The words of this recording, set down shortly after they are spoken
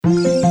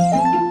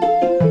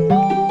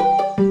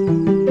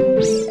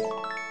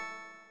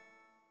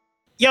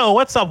Yo,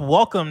 what's up?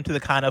 Welcome to the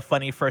kind of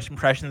funny first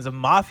impressions of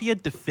Mafia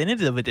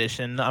Definitive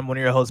Edition. I'm one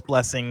of your hosts,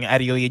 Blessing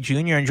Adeoye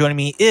Jr., and joining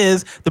me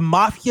is the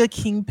Mafia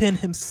Kingpin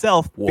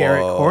himself,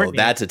 Barrett Courtney.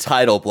 That's a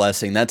title,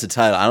 Blessing. That's a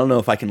title. I don't know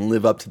if I can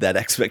live up to that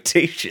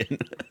expectation.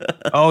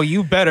 Oh,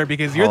 you better,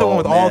 because you're the one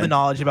with all the man.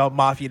 knowledge about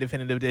Mafia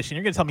Definitive Edition.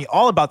 You're going to tell me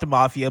all about the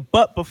Mafia,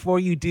 but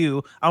before you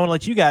do, I want to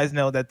let you guys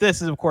know that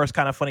this is, of course,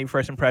 kind of funny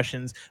first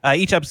impressions.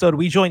 Each episode,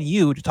 we join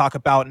you to talk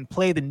about and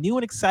play the new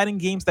and exciting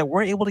games that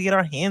we're able to get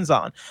our hands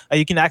on.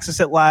 You can access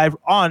it live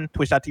on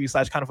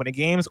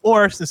twitch.tv/kindoffunnygames,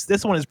 or since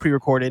this one is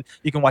pre-recorded,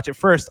 you can watch it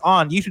first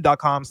on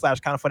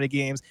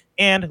youtube.com/kindoffunnygames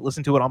and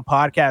listen to it on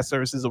podcast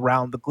services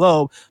around the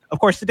globe.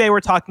 Of course, today we're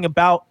talking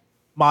about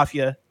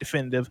Mafia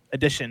Definitive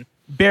Edition.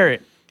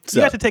 Barrett,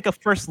 you got to take a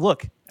first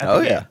look at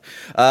the game.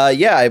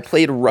 I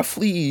played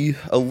roughly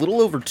a little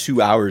over 2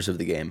 hours of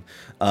the game.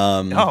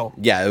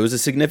 Yeah, it was a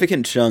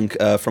significant chunk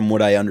from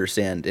what I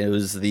understand. It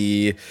was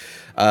the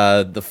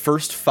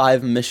first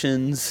 5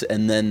 missions,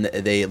 and then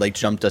they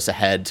jumped us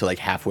ahead to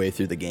halfway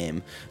through the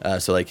game.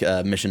 So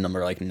mission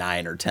number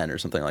 9 or 10 or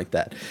something like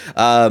that.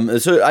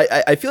 So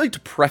I feel like, to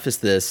preface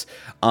this,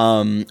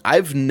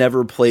 I've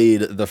never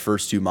played the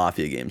first 2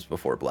 Mafia games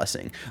before,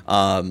 Blessing.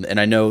 And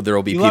I know there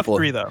will be people. Love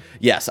 3 though.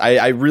 Yes,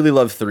 I really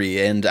love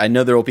 3, and I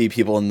know there will be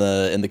people in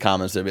the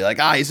comments that'll be like,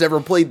 he's never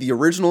played the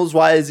originals.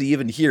 Why is he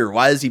even here?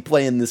 Why is he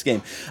playing this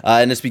game?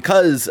 And it's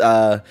because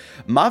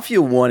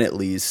Mafia 1, at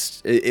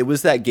least, it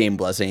was that game,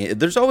 Blessing.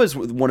 There's always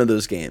one of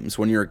those games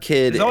when you're a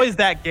kid. There's always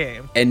that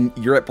game. And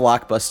you're at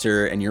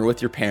Blockbuster and you're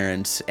with your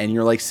parents and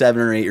you're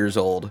 7 or 8 years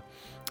old.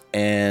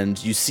 And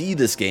you see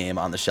this game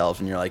on the shelf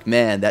and you're like,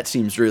 man, that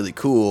seems really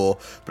cool,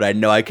 but I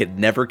know I could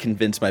never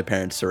convince my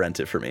parents to rent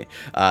it for me.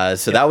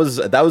 So that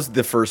was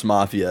the first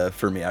Mafia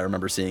for me. I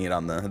remember seeing it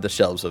on the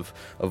shelves of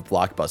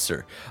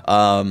Blockbuster.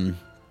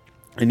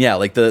 And yeah,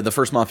 the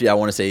first Mafia, I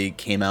want to say,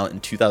 came out in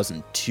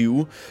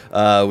 2002,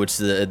 which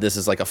this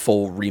is a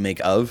full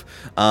remake of.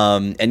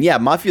 And yeah,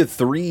 Mafia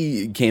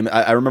 3 came.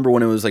 I remember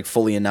when it was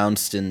fully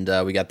announced and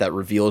we got that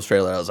reveal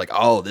trailer. I was like,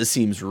 oh, this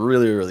seems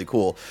really, really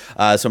cool.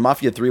 So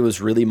Mafia 3 was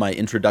really my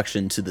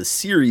introduction to the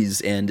series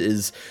and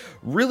is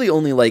really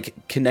only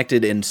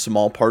connected in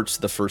small parts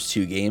to the first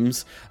 2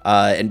 games.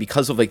 And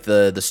because of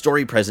the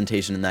story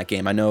presentation in that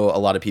game, I know a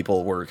lot of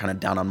people were kind of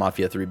down on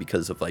Mafia 3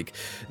 because of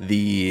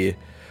the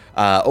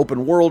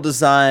open world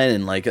design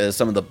and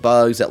some of the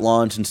bugs at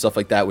launch and stuff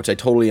like that, which I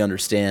totally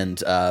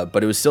understand.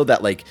 But it was still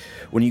that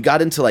when you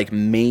got into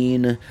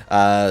main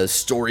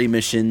story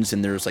missions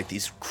and there's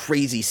these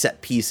crazy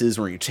set pieces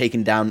where you're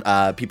taking down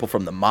people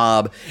from the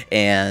mob,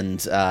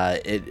 and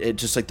it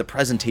just the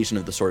presentation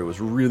of the story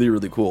was really,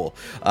 really cool.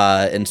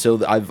 And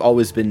so I've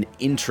always been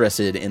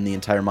interested in the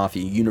entire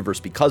Mafia universe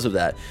because of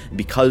that.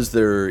 Because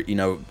they're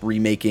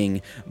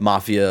remaking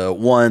Mafia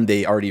 1,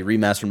 they already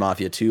remastered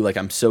Mafia 2.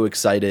 I'm so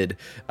excited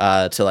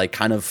to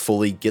kind of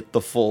fully get the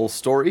full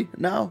story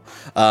now.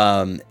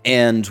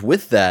 And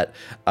with that,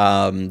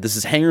 this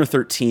is Hangar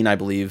 13, I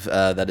believe,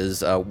 that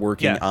is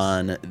working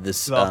on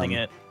this.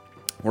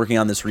 Working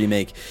on this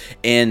remake.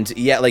 And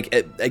yeah,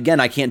 again,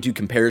 I can't do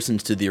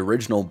comparisons to the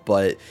original,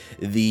 but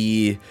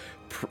the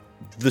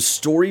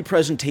story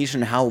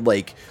presentation, how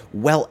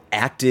well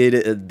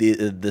acted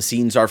the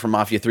scenes are from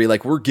Mafia 3,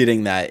 we're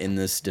getting that in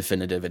this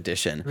definitive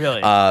edition.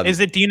 Really? Is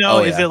it? Do you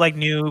know? Is it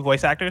new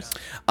voice actors?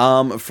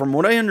 From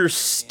what I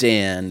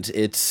understand,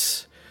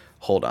 it's.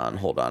 Hold on.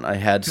 I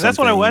had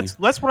something.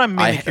 That's what I'm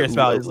mainly curious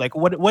about. Is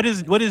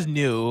what is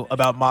new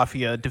about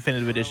Mafia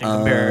Definitive Edition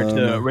compared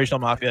to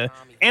original Mafia?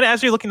 And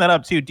as you're looking that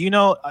up too, do you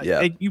know?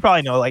 You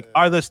probably know.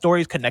 Are the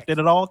stories connected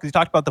at all? Because you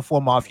talked about the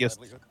full Mafia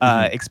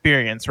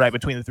experience, right,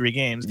 between the 3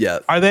 games. Yeah.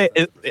 Are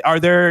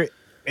there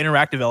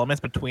interactive elements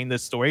between the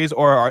stories,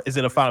 or is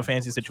it a Final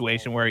Fantasy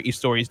situation where each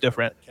story is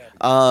different?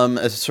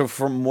 So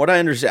from what I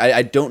understand,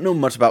 I don't know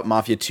much about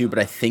Mafia 2, but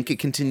I think it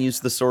continues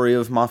the story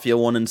of Mafia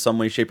 1 in some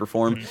way, shape, or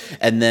form. Mm-hmm.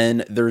 And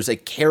then there's a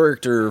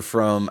character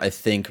from, I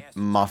think,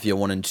 Mafia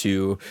 1 and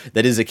 2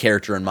 that is a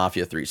character in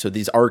Mafia 3. So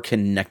these are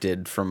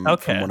connected from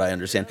what I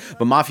understand.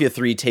 But Mafia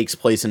 3 takes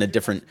place in a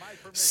different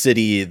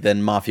city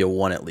than Mafia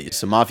 1, at least.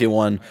 So Mafia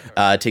 1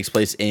 takes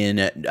place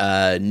in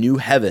New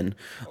Heaven,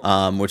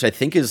 which I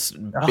think is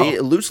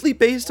loosely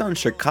based on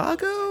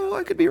Chicago.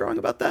 I could be wrong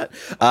about that.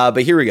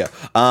 But here we go.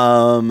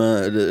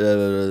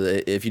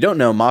 If you don't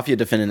know, Mafia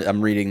Definitive,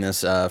 I'm reading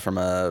this from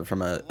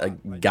a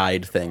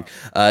guide thing.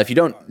 If you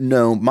don't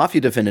know,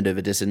 Mafia Definitive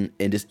Edition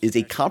is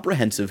a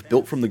comprehensive,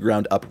 built from the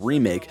ground up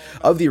remake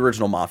of the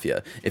original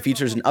Mafia. It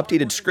features an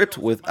updated script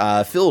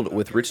filled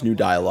with rich new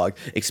dialogue,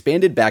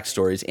 expanded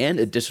backstories, and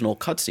additional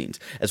cutscenes,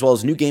 as well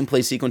as new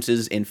gameplay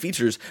sequences, and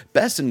features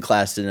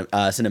best-in-class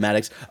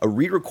cinematics, a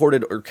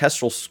re-recorded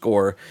orchestral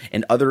score,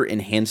 and other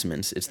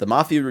enhancements. It's the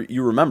Mafia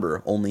you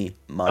remember, only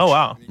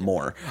much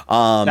more.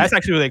 That's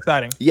actually really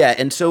exciting. Yeah,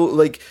 and so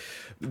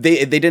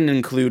they didn't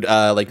include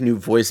new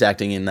voice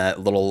acting in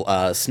that little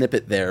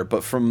snippet there,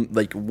 but from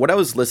what I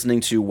was listening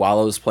to while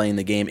I was playing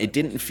the game, it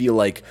didn't feel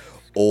like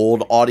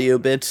old audio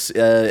bits.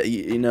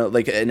 You know,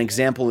 like an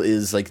example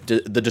is like the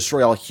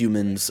Destroy All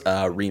Humans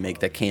remake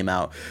that came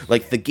out.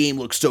 Like the game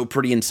looks so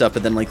pretty and stuff,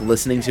 but then like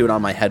listening to it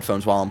on my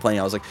headphones while I'm playing,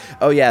 I was like,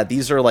 oh yeah,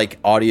 these are like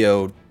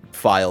audio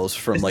files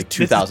from like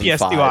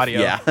 2005. PS2 audio.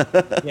 Yeah.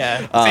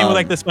 Yeah. Same with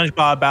like the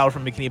SpongeBob Battle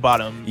from Bikini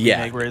Bottom. Yeah.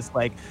 Remake, where it's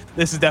like,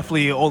 this is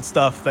definitely old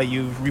stuff that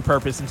you've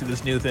repurposed into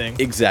this new thing.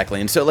 Exactly.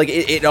 And so like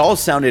it all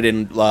sounded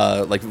in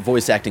like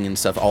voice acting and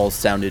stuff all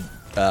sounded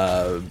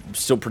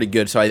still pretty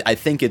good. So I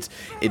think it's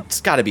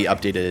got to be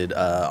updated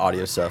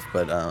audio stuff,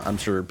 but I'm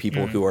sure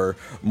people who are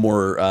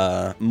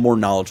more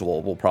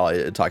knowledgeable will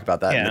probably talk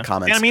about that in the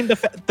comments. And I mean,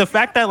 the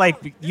fact that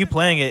like you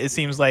playing it, it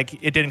seems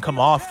like it didn't come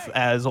off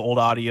as old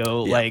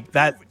audio. Yeah. Like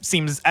that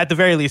seems at the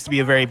very least to be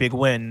a very big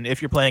win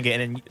if you're playing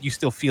it and you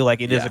still feel like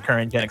it is a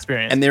current gen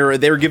experience. And they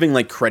were giving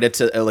like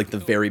credits at like the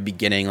very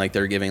beginning, like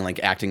they're giving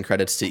like acting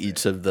credits to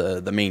each of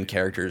the main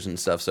characters and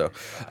stuff. So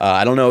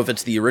I don't know if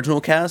it's the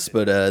original cast,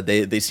 but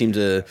they seem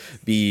to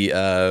be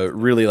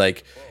really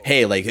like,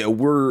 hey, like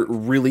we're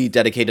really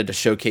dedicated to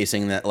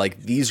showcasing that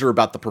like these are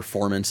about the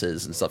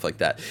performances and stuff like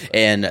that.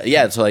 And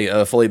yeah, it's like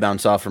fully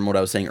bounced off from what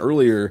I was saying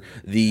earlier.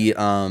 The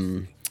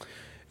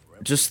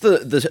just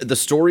the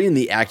story and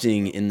the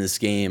acting in this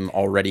game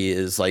already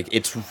is like,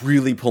 it's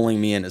really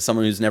pulling me in. As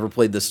someone who's never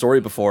played this story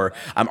before,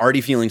 I'm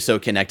already feeling so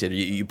connected.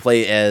 You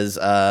play as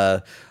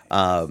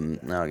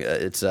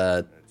it's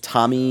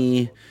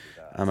Tommy.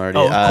 I'm already.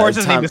 Oh, of course,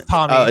 his name is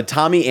Tommy.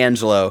 Tommy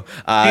Angelo.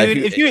 Dude,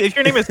 if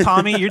your name is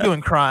Tommy, you're doing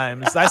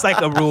crimes. That's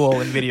like a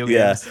rule in video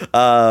games.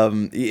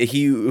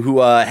 He who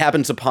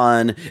happens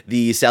upon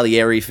the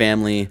Salieri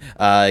family.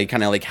 He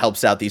kind of like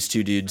helps out these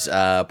two dudes,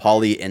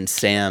 Paulie and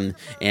Sam.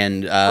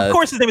 And of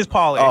course, his name is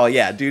Paulie. Oh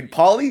yeah, dude,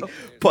 Paulie.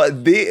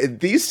 But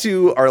these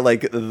two are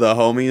like the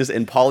homies,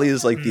 and Paulie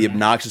is like the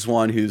obnoxious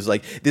one who's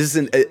like, this is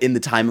in the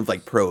time of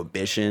like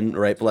prohibition,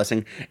 right?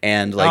 Blessing.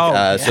 And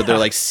like, so they're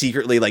like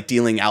secretly like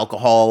dealing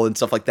alcohol and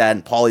stuff like that.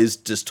 And Paulie's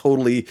just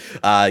totally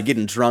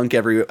getting drunk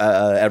every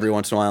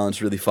once in a while, and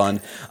it's really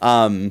fun.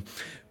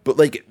 But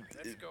like,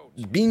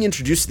 being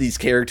introduced to these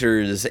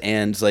characters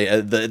and like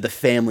the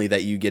family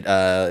that you get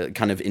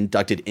kind of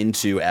inducted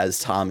into as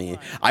Tommy,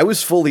 I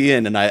was fully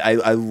in, and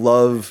I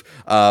love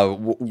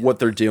what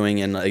they're doing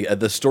and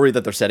the story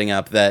that they're setting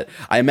up, that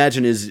I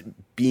imagine is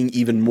being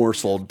even more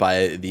sold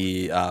by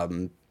the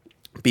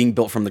being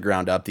built from the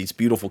ground up, these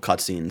beautiful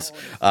cutscenes,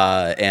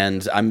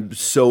 and I'm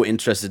so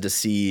interested to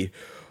see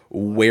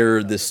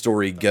where this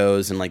story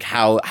goes and like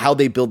how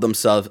they build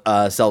themselves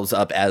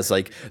up as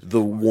like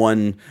the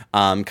one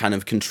kind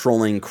of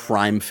controlling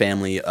crime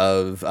family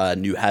of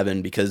New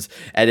Haven, because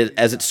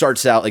as it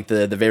starts out, like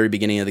the very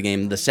beginning of the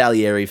game, the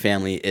Salieri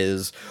family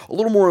is a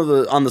little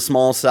more on the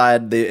small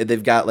side.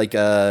 They've got like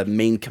a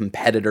main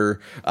competitor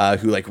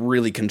who like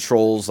really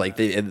controls, like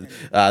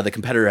the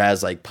competitor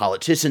has like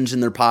politicians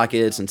in their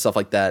pockets and stuff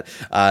like that,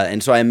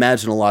 and so I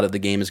imagine a lot of the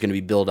game is going to be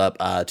built up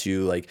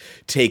to like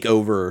take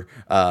over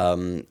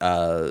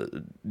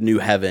New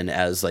Haven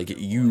as like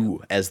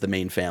you as the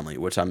main family,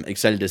 which I'm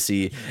excited to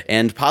see,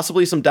 and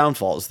possibly some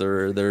downfalls.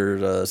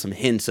 There's some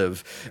hints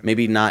of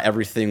maybe not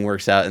everything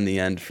works out in the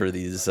end for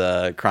these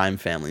crime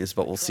families,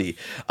 but we'll see.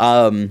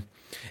 And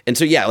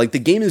so yeah, like the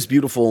game is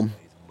beautiful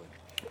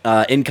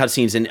in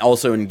cutscenes and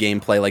also in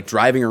gameplay, like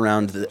driving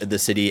around the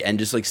city and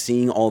just like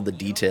seeing all the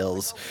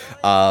details.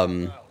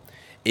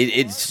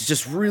 It's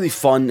just really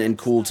fun and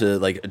cool to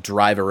like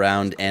drive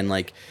around, and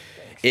like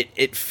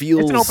it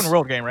feels... It's an open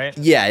world game, right?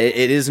 Yeah,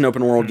 it is an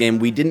open world game.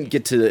 We didn't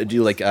get to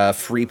do like a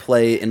free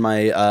play in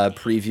my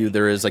preview.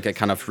 There is like a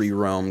kind of free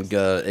roam,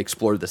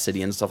 explore the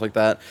city and stuff like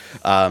that.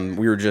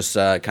 We were just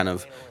kind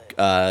of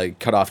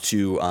cut off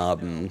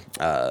to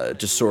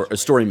just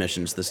story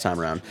missions this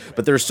time around,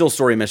 but there's still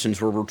story missions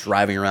where we're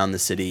driving around the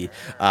city.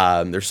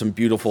 There's some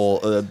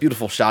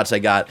beautiful shots I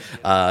got,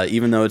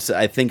 even though it's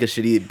I think a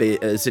city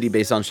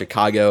based on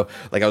Chicago.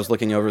 Like I was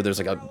looking over, there's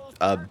like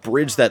a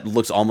bridge that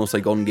looks almost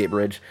like Golden Gate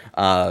Bridge,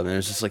 and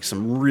there's just like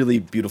some really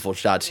beautiful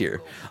shots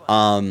here.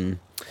 And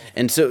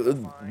so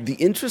the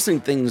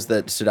interesting things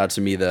that stood out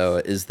to me though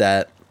is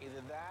that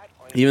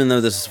even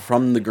though this is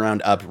from the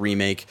ground up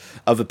remake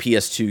of a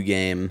PS2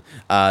 game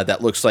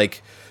that looks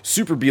like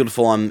super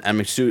beautiful,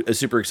 I'm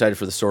super excited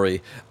for the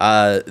story.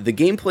 The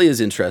gameplay is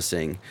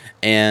interesting,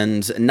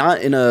 and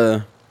not in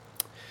a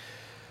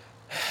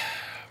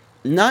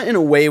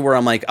way where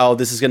I'm like, oh,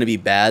 this is going to be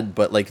bad,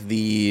 but like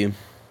the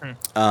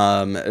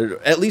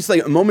at least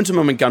like moment to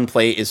moment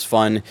gunplay is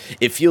fun.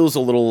 It feels a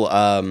little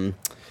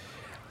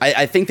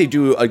I think they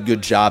do a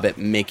good job at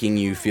making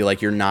you feel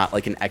like you're not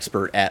like an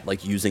expert at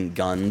like using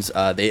guns.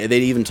 They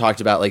even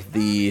talked about like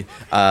the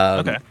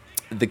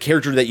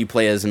character that you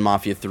play as in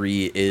Mafia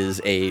 3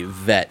 is a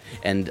vet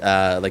and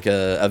like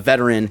a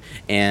veteran,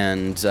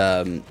 and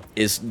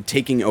is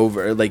taking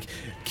over, like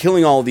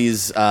killing all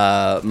these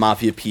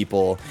Mafia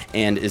people,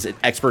 and is an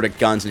expert at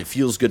guns, and it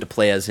feels good to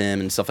play as him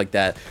and stuff like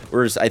that.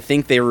 Whereas I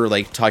think they were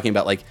like talking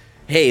about like,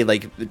 hey,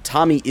 like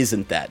Tommy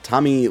isn't that.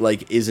 Tommy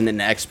like isn't an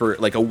expert,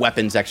 like a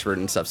weapons expert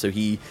and stuff. So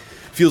he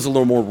feels a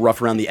little more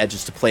rough around the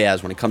edges to play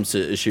as when it comes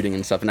to shooting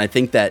and stuff. And I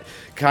think that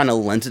kind of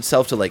lends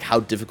itself to like how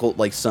difficult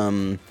like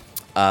some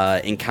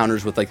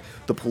encounters with like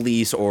the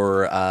police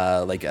or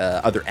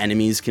other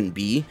enemies can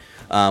be,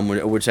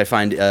 which I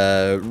find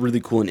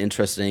really cool and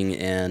interesting.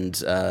 And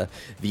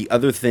the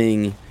other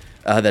thing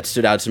that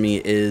stood out to me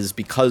is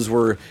because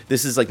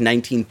this is like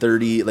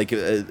 1930, like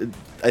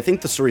I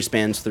think the story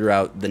spans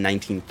throughout the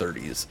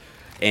 1930s,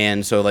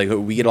 and so like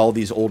we get all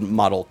these old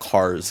model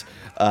cars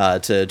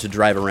to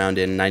drive around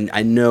in. And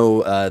I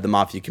know the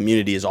Mafia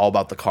community is all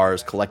about the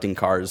cars, collecting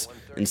cars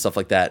and stuff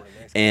like that.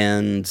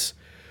 And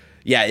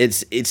yeah,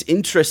 it's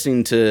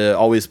interesting to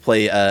always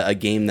play a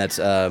game that's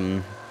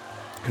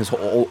has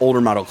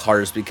older model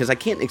cars, because I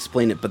can't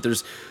explain it, but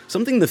there's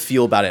something to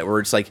feel about it where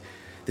it's like,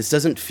 this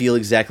doesn't feel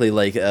exactly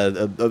like,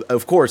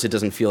 of course, it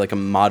doesn't feel like a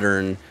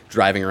modern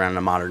driving around in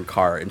a modern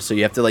car. And so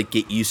you have to like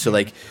get used to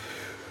like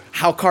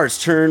how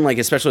cars turn, like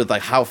especially with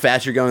like how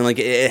fast you're going. Like,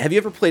 have you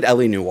ever played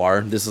LA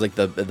Noire? This is like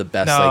the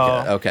best. No,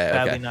 like,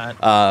 okay.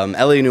 Not.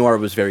 LA Noire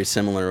was very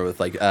similar with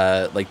like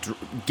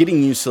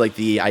getting used to like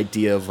the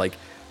idea of like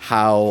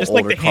how just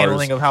older like the cars,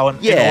 handling of how an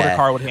older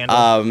car would handle.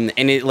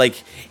 And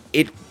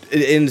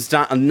it's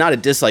not a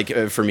dislike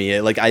for me.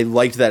 Like, I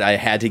liked that I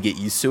had to get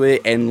used to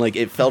it, and like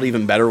it felt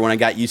even better when I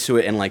got used to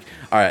it. And like,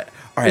 all right.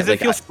 Does it like,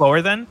 feel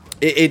slower then?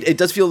 It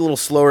does feel a little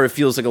slower. It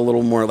feels like a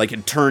little more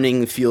like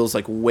turning feels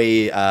like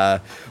way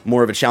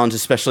more of a challenge,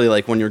 especially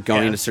like when you're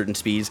going into certain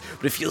speeds.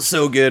 But it feels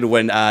so good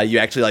when you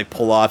actually like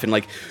pull off and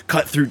like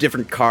cut through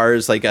different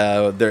cars. Like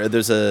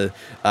there's a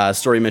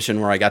story mission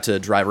where I got to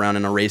drive around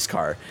in a race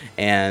car,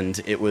 and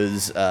it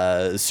was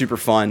super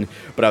fun.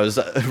 But I was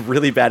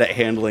really bad at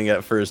handling it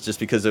at first, just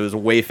because it was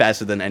way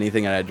faster than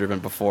anything I had driven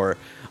before.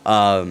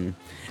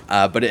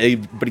 But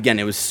again,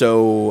 it was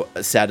so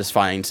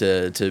satisfying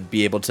to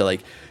be able to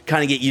like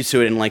kind of get used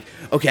to it, and like,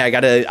 okay,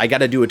 I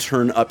gotta do a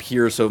turn up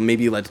here, so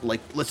maybe let's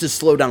just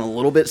slow down a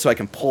little bit so I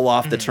can pull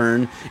off the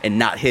turn and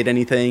not hit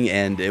anything.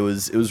 And it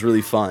was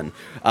really fun.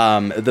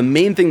 The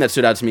main thing that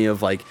stood out to me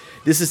of like,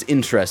 this is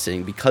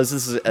interesting because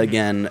this is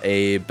again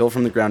a built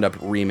from the ground up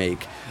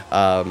remake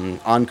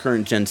on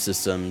current gen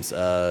systems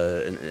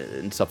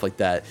and stuff like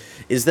that,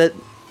 is that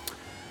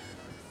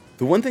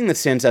the one thing that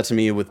stands out to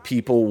me with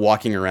people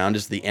walking around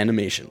is the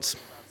animations.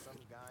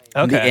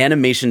 Okay. The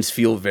animations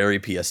feel very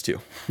PS2.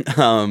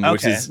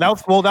 Which is, that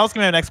was going to be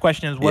my next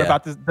question, is what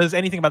about this? Does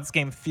anything about this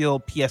game feel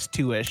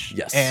PS2-ish?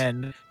 Yes.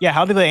 And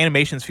how do the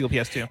animations feel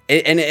PS2?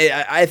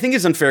 I think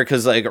it's unfair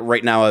because like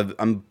right now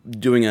I'm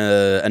doing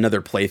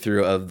another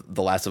playthrough of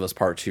The Last of Us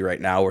Part 2 right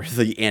now, where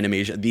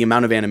the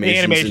amount of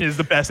animation. The animation is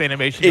the best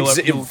animation.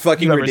 It's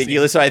fucking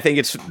ridiculous. So I think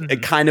it's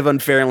kind of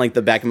unfair in like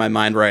the back of my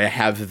mind, where I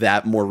have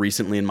that more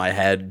recently in my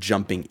head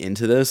jumping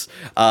into this.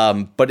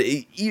 But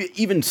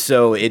even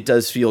so, it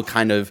does feel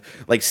kind of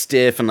like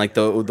stiff, and like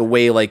the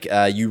way like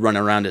you run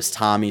around as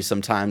Tommy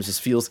sometimes just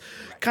feels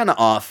kind of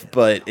off.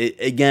 But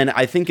again,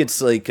 I think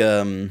it's like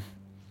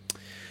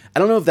I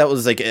don't know if that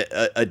was like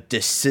a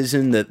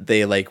decision that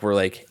they like were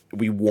like,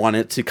 we want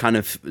it to kind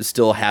of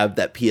still have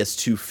that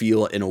PS2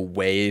 feel in a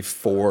way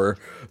for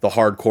the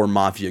hardcore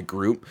Mafia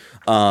group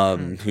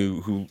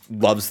who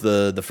loves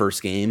the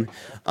first game.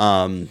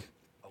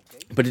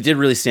 But it did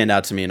really stand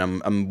out to me, and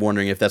I'm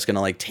wondering if that's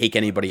gonna like take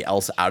anybody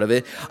else out of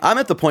it. I'm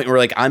at the point where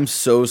like I'm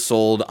so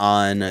sold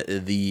on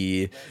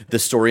the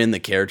story and the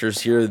characters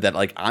here that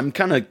like I'm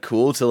kind of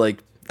cool to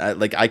like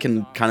I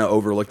can kind of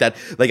overlook that.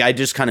 Like I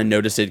just kind of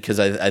noticed it because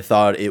I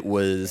thought it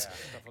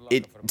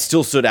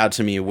still stood out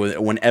to me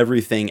when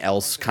everything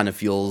else kind of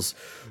feels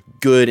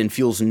good and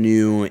feels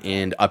new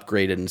and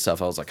upgraded and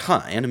stuff. I was like,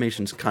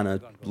 animations kind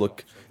of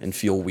look and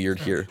feel weird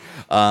here.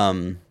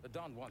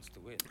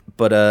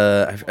 But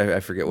I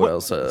forget what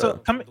else.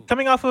 So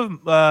coming off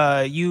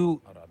of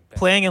you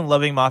playing and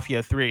loving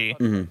Mafia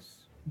 3,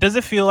 does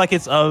it feel like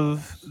it's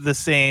of the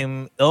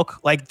same ilk?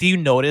 Like, do you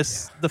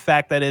notice the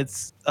fact that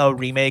it's a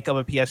remake of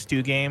a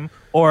PS2 game,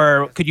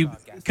 or could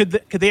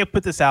they have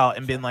put this out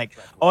and been like,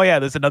 oh yeah,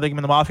 there's another game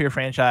in the Mafia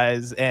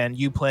franchise, and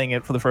you playing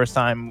it for the first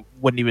time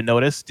wouldn't even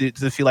notice?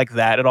 Does it feel like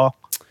that at all?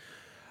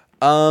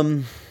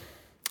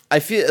 I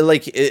feel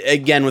like,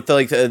 again, with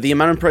the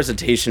amount of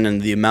presentation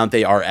and the amount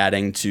they are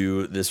adding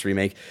to this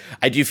remake,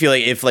 I do feel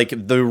like if like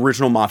the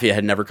original Mafia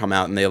had never come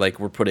out and they like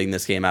were putting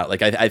this game out,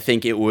 like I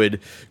think it would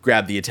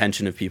grab the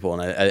attention of people,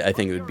 and I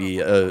think it would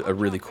be a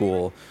really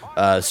cool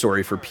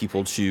story for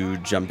people to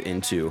jump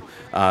into.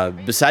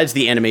 Besides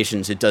the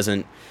animations, it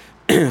doesn't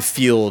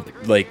feel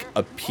like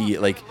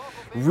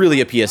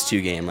really a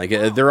PS2 game. Like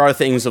there are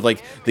things of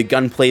like the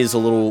gunplay is a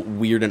little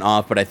weird and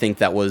off, but I think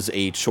that was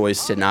a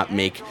choice to not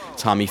make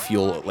Tommy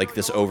feel like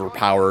this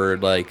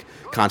overpowered, like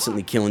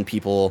constantly killing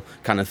people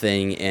kind of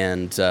thing.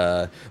 And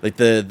like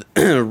the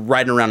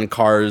riding around in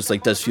cars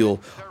like does feel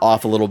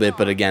off a little bit,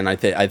 but again, I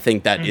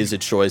think that is a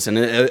choice, and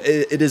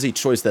it is a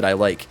choice that I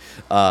like.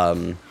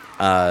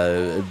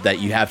 That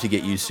you have to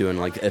get used to, and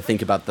like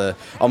think about the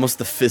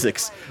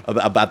physics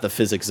about the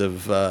physics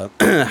of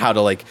how to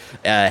like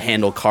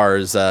handle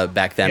cars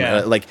back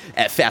then, like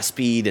at fast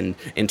speed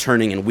and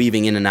turning and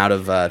weaving in and out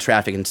of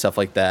traffic and stuff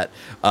like that.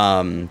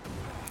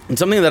 And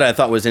something that I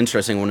thought was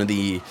interesting, one of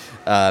the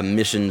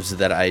missions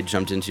that I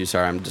jumped into.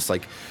 Sorry, I'm just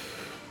like,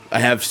 I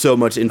have so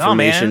much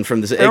information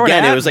from this.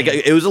 Again, it was like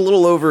it was a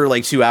little over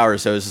like 2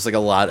 hours, so it was just like a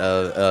lot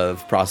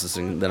of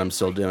processing that I'm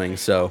still doing.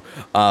 So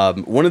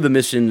one of the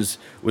missions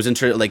was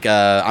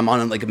I'm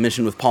on like a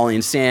mission with Paulie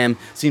and Sam.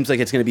 Seems like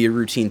it's going to be a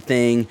routine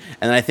thing,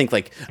 and then I think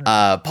like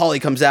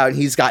Paulie comes out and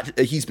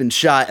he's been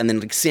shot, and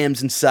then like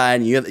Sam's inside,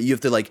 and you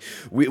have to like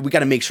we got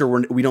to make sure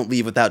we don't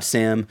leave without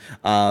Sam,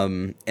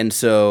 and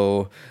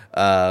so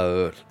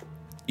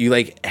you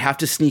like have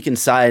to sneak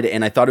inside.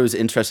 And I thought it was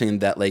interesting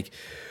that like,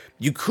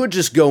 you could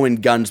just go in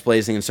guns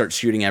blazing and start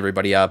shooting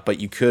everybody up, but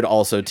you could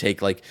also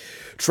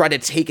try to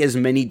take as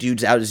many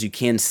dudes out as you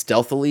can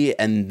stealthily,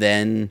 and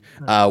then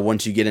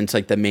once you get into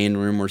like the main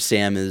room where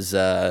Sam is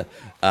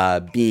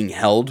being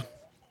held,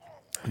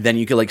 then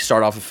you could like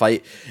start off a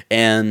fight.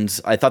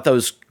 And I thought that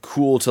was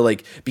cool to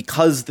like,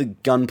 because the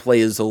gunplay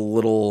is a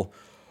little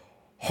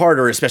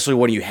harder, especially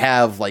when you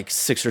have like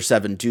 6 or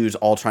 7 dudes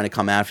all trying to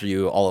come after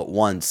you all at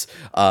once,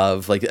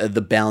 of like the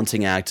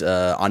balancing act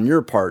on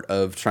your part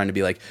of trying to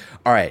be like,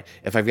 all right,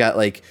 if I've got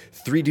like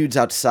 3 dudes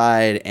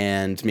outside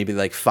and maybe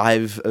like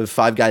five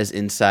guys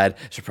inside, I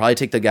should probably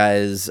take the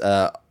guys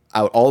out,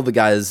 all the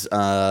guys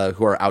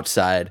who are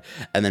outside,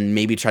 and then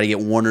maybe try to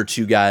get 1 or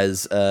 2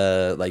 guys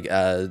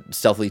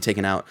stealthily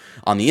taken out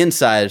on the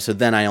inside, so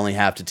then I only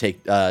have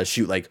to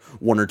shoot like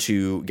 1 or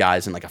 2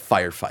 guys in like a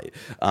firefight.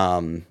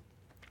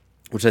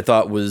 Which I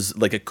thought was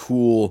like a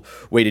cool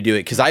way to do it,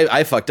 because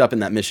I fucked up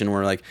in that mission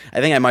where like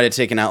I think I might have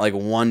taken out like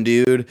 1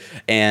 dude,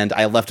 and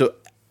I left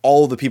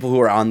all the people who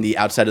are on the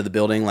outside of the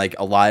building like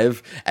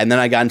alive, and then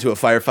I got into a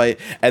firefight,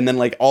 and then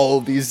like all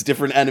of these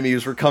different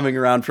enemies were coming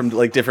around from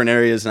like different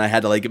areas, and I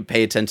had to like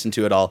pay attention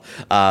to it all.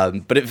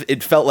 But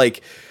it felt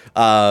like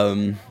I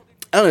don't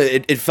know,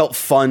 it felt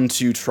fun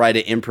to try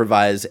to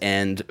improvise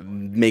and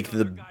make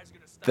the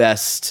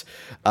best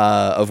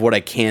of what I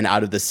can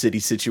out of the city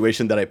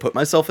situation that I put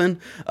myself in.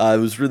 It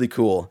was really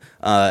cool.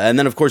 And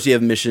then of course you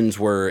have missions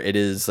where it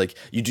is like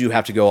you do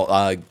have to go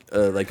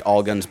like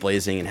all guns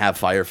blazing and have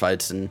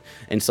firefights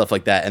and stuff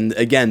like that. And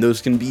again, those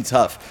can be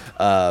tough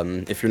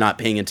if you're not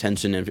paying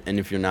attention and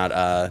if you're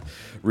not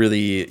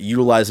really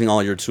utilizing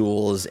all your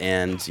tools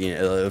and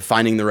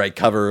finding the right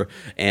cover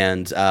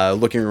and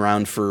looking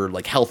around for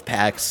like health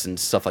packs and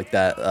stuff like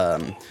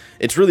that.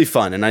 It's really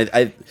fun, and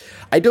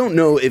I don't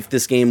know if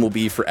this game will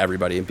be for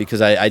everybody,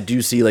 because I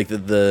do see like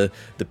the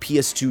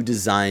PS2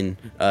 design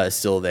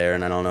still there,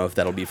 and I don't know if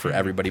that'll be for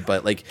everybody.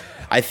 But like,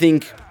 I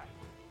think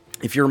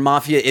if you're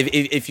Mafia,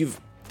 if you've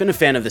been a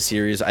fan of the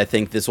series, I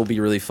think this will be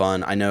really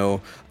fun. I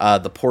know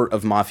the port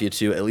of Mafia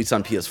 2, at least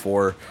on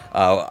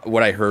PS4,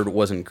 what I heard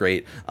wasn't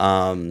great.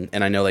 And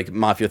I know like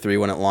Mafia 3,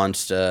 when it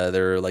launched,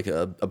 there were like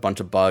a bunch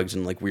of bugs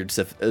and like weird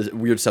stuff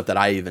that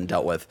I even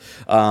dealt with.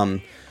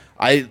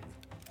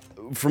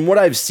 From what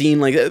I've seen,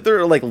 like there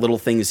are like little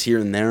things here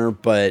and there,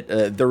 but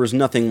there was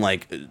nothing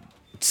like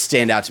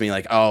stand out to me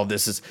like, oh,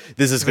 this is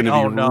going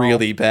to be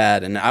really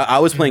bad. And I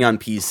was playing on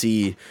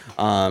PC,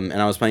 and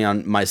I was playing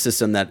on my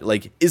system that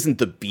like isn't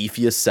the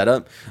beefiest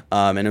setup,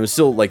 and it was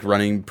still like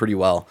running pretty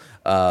well.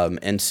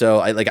 And so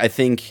I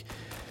think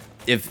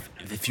if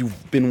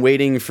you've been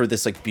waiting for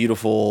this like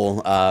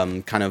beautiful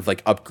kind of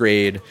like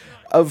upgrade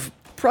of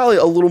probably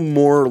a little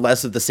more or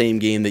less of the same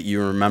game that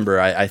you remember,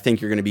 I think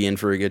you're going to be in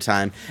for a good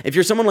time. If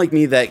you're someone like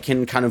me that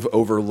can kind of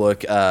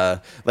overlook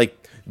like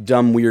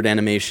dumb weird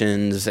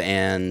animations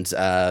and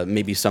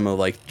maybe some of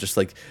like just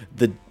like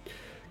the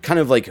kind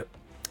of like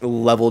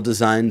level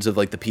designs of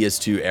like the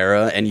PS2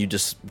 era, and you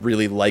just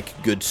really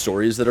like good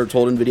stories that are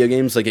told in video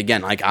games, like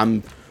again, like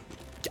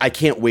I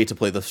can't wait to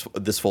play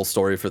this full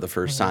story for the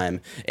first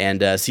time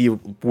and see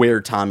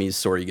where Tommy's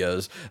story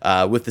goes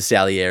with the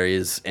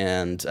Salieri's,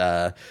 and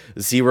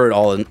see where it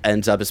all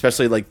ends up,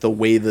 especially like the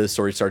way the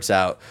story starts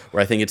out,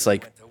 where I think it's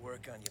like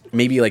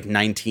maybe like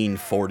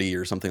 1940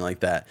 or something like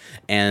that,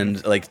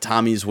 and like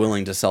Tommy's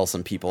willing to sell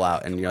some people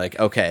out, and you're like,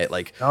 okay,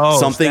 like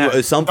something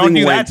Don't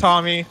do that,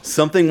 Tommy.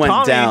 Something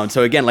went down.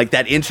 So again, like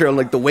that intro,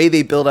 like the way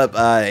they build up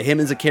him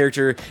as a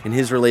character and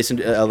his relation,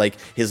 like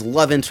his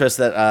love interest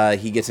that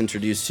he gets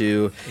introduced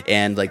to,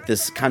 and like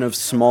this kind of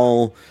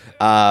small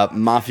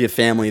mafia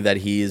family that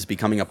he is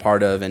becoming a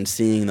part of, and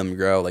seeing them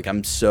grow. Like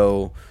I'm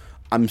so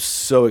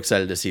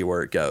excited to see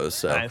where it goes.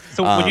 So, nice.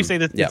 So would you say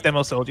that this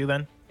demo sold you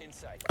then?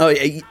 Oh,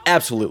 yeah,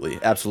 absolutely.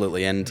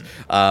 And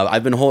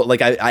I've been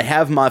I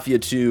have Mafia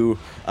 2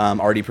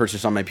 already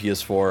purchased on my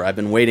PS4. I've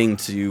been waiting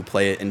to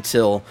play it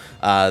until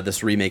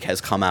this remake has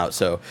come out.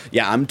 So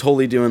yeah, I'm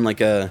totally doing like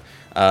a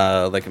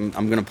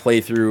I'm gonna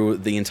play through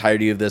the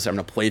entirety of this. I'm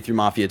gonna play through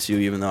Mafia 2,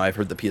 even though I've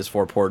heard the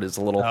PS4 port is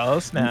a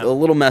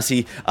little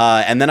messy.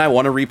 And then I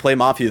want to replay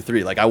Mafia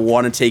 3. Like I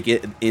want to take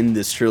it in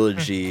this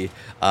trilogy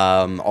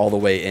all the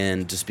way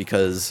in, just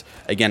because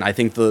again, I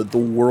think the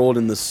world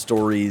and the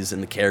stories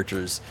and the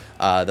characters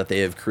that they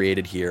have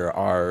created here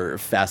are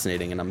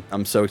fascinating, and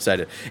I'm so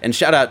excited. And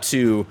shout out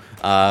to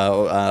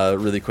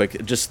really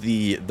quick, just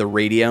the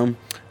radio.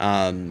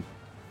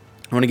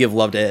 I want to give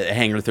love to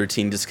Hangar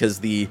 13 just because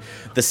the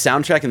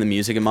soundtrack and the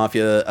music in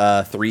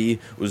Mafia 3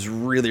 was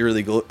really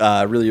really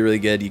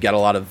good. You got a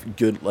lot of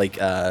good like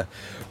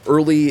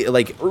early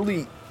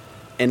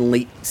and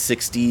late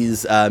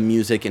 60s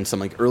music and some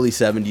like early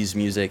 70s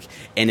music,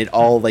 and it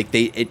all like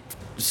it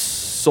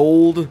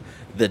sold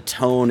the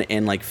tone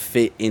and like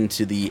fit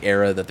into the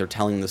era that they're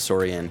telling the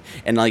story in.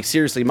 And like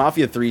seriously,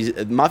 Mafia 3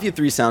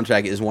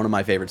 soundtrack is one of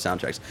my favorite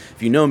soundtracks.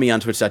 If you know me on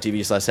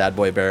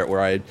twitch.tv/sadboybarrett,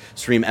 where I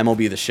stream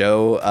MLB The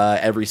Show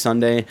every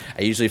Sunday,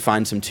 I usually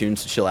find some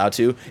tunes to chill out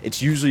to.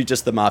 It's usually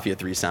just the Mafia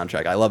 3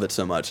 soundtrack. I love it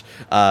so much.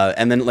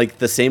 And then like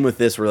the same with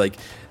this, where like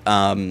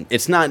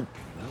it's not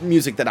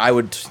music that I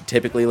would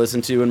typically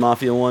listen to in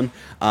Mafia 1,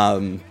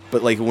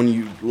 but like when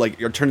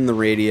you're turning the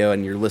radio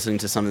and you're listening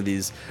to some of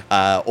these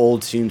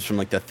old tunes from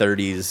like the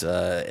 30s,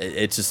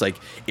 it's just like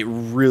it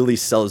really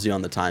sells you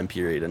on the time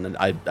period, and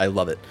I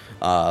love it.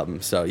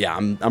 So yeah,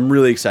 I'm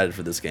really excited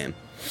for this game.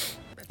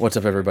 What's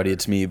up, everybody?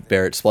 It's me,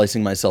 Barrett,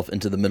 splicing myself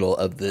into the middle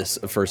of this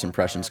first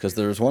impressions, because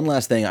there's one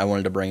last thing I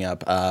wanted to bring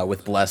up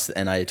with Blessed,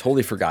 and I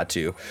totally forgot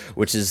to,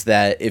 which is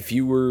that if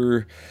you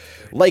were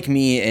like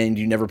me and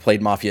you never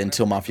played Mafia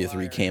until Mafia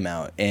 3 came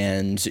out,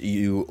 and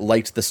you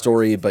liked the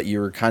story, but you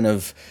were kind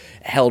of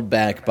held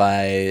back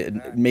by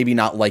maybe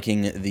not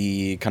liking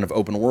the kind of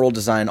open world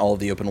design, all of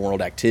the open world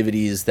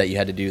activities that you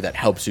had to do that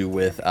helps you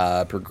with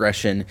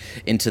progression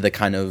into the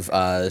kind of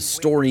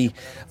story,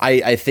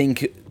 I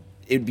think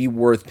it'd be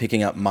worth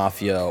picking up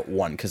Mafia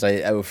 1, because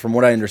I from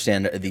what I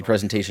understand, the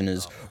presentation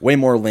is way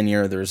more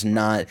linear. There's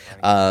not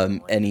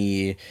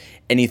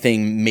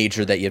anything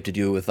major that you have to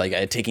do with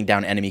like taking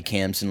down enemy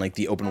camps and like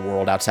the open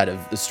world outside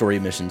of the story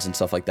missions and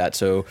stuff like that.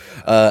 So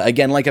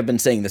again, like I've been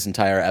saying this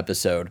entire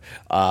episode,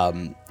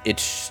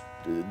 it's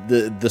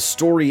the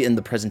story and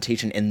the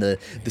presentation and the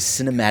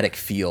cinematic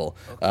feel,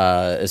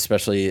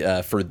 especially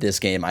for this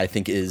game, I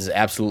think is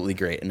absolutely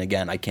great. And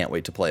again, I can't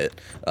wait to play it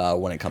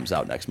when it comes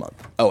out next month.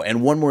 Oh,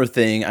 and one more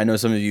thing. I know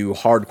some of you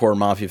hardcore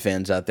Mafia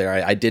fans out there,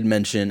 I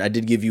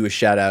did give you a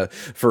shout out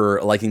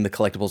for liking the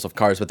collectibles of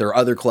cars, but there are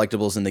other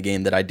collectibles in the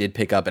game that I did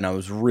pick up, and I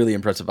was really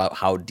impressed about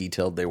how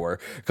detailed they were.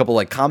 A couple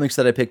like comics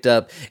that I picked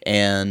up,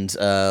 and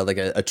like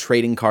a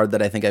trading card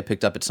that I think I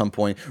picked up at some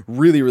point.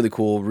 Really, really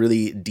cool,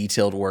 really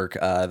detailed work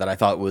that I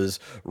thought was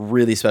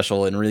really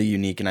special and really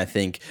unique, and I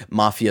think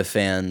Mafia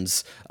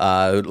fans,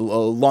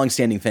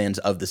 long-standing fans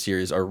of the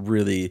series, are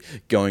really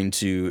going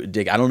to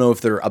dig. I don't know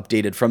if they're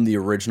updated from the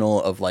original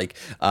of like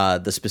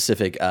the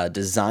specific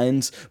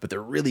designs, but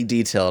they're really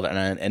detailed,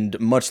 and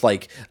much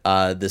like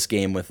this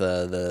game with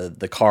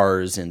the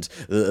cars and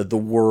the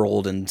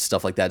world and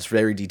stuff like that, it's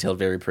very detailed,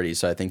 very pretty.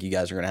 So I think you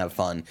guys are gonna have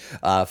fun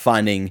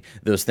finding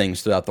those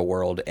things throughout the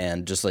world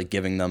and just like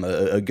giving them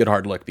a good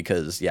hard look,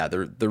 because yeah,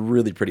 they're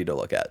really pretty to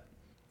look at.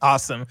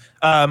 Awesome.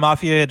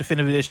 Mafia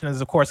Definitive Edition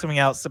is, of course, coming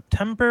out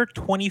September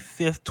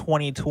 25th,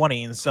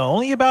 2020. And so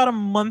only about a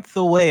month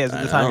away as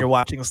of the time you're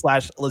watching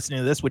 / listening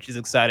to this, which is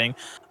exciting.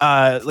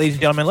 Ladies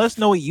and gentlemen, let us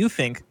know what you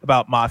think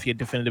about Mafia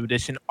Definitive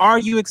Edition. Are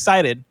you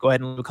excited? Go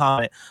ahead and leave a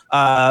comment.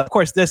 Of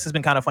course, this has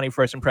been Kind of Funny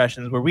First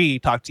Impressions, where we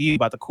talk to you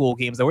about the cool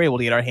games that we're able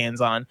to get our hands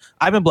on.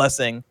 I've been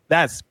Blessing.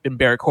 That's been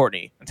Barrett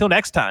Courtney. Until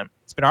next time,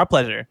 it's been our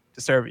pleasure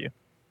to serve you.